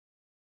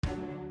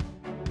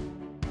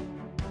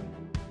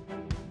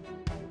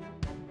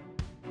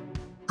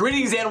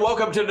Greetings and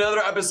welcome to another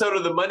episode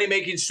of the Money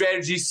Making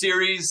Strategy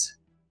series.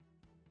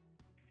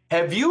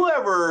 Have you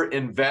ever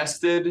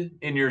invested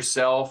in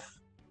yourself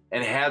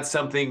and had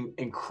something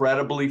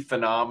incredibly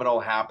phenomenal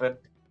happen?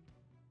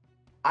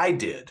 I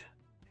did,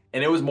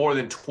 and it was more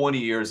than 20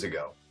 years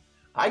ago.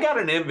 I got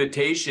an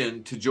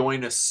invitation to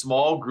join a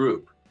small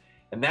group,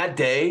 and that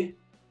day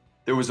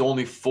there was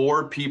only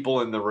 4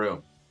 people in the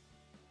room.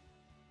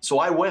 So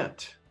I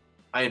went.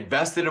 I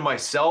invested in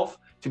myself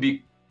to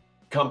become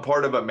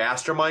part of a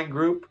mastermind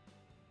group.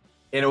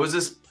 And it was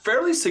this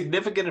fairly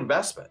significant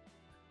investment.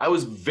 I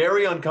was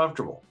very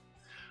uncomfortable,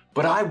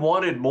 but I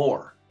wanted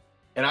more.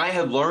 And I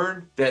had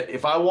learned that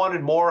if I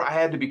wanted more, I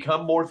had to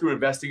become more through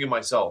investing in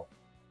myself.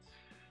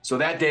 So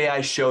that day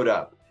I showed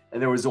up and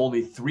there was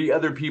only 3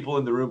 other people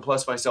in the room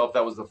plus myself.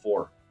 That was the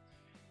 4.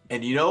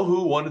 And you know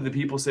who one of the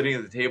people sitting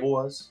at the table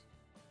was?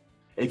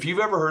 If you've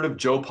ever heard of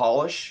Joe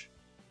Polish,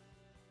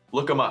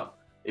 look him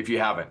up if you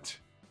haven't.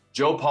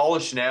 Joe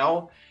Polish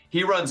now,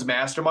 he runs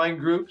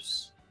mastermind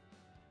groups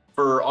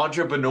for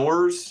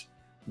entrepreneurs.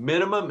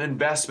 Minimum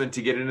investment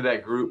to get into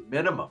that group,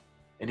 minimum.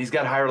 And he's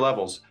got higher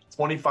levels,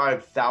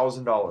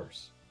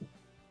 $25,000.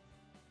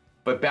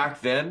 But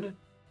back then,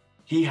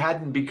 he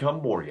hadn't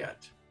become more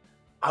yet.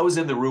 I was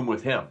in the room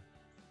with him,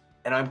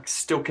 and I'm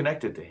still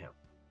connected to him.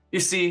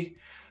 You see,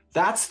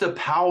 that's the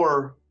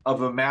power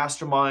of a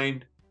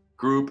mastermind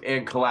group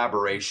and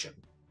collaboration.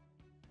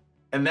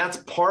 And that's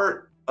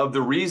part of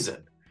the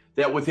reason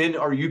that within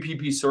our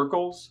UPP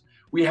circles,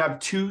 we have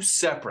 2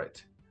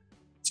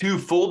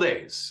 full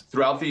days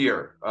throughout the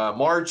year.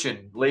 March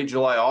and late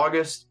July,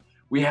 August,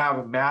 we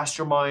have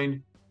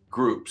mastermind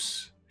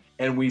groups,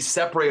 and we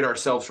separate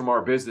ourselves from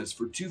our business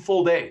for 2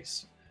 full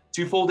days,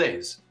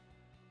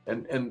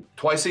 and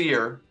twice a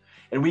year.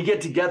 And we get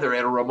together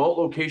at a remote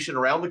location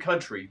around the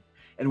country,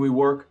 and we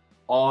work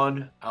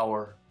on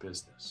our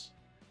business.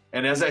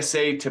 And as I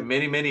say to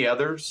many, many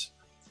others,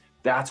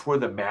 that's where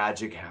the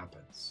magic happens.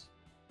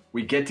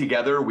 We get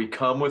together, we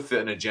come with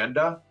an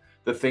agenda,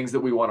 the things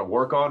that we want to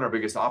work on, our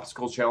biggest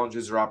obstacles,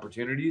 challenges, or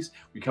opportunities.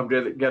 We come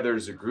together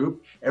as a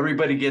group.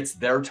 Everybody gets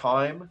their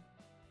time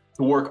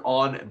to work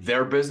on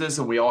their business,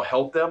 and we all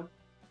help them.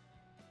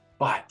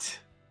 But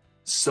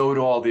so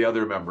do all the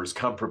other members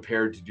come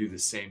prepared to do the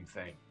same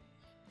thing.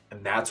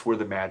 And that's where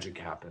the magic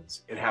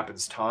happens. It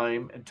happens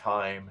time and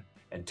time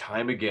and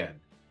time again.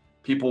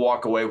 People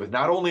walk away with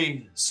not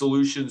only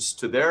solutions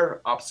to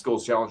their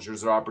obstacles,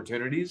 challenges, or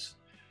opportunities,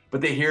 but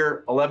they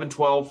hear 11,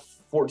 12,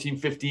 14,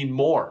 15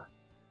 more.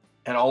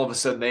 And all of a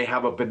sudden they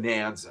have a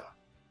bonanza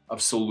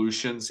of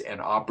solutions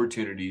and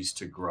opportunities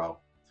to grow.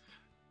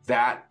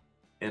 That,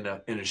 in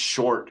a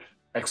short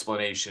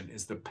explanation,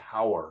 is the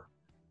power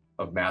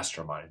of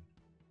Mastermind.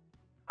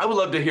 I would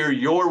love to hear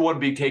your one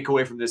big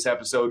takeaway from this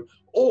episode,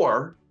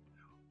 or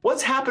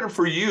what's happened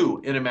for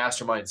you in a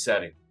mastermind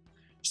setting.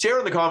 Share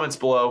in the comments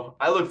below.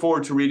 I look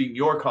forward to reading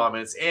your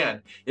comments.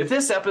 And if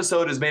this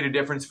episode has made a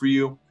difference for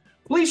you,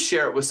 please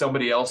share it with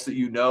somebody else that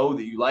you know,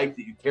 that you like,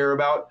 that you care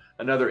about,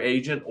 another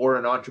agent or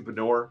an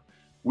entrepreneur.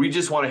 We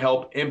just want to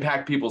help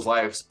impact people's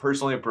lives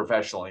personally and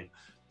professionally.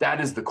 That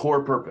is the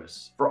core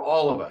purpose for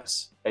all of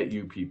us at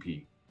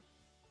UPP.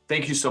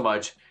 Thank you so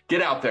much.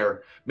 Get out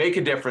there, make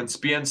a difference,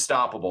 be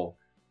unstoppable,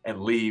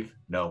 and leave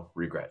no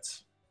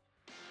regrets.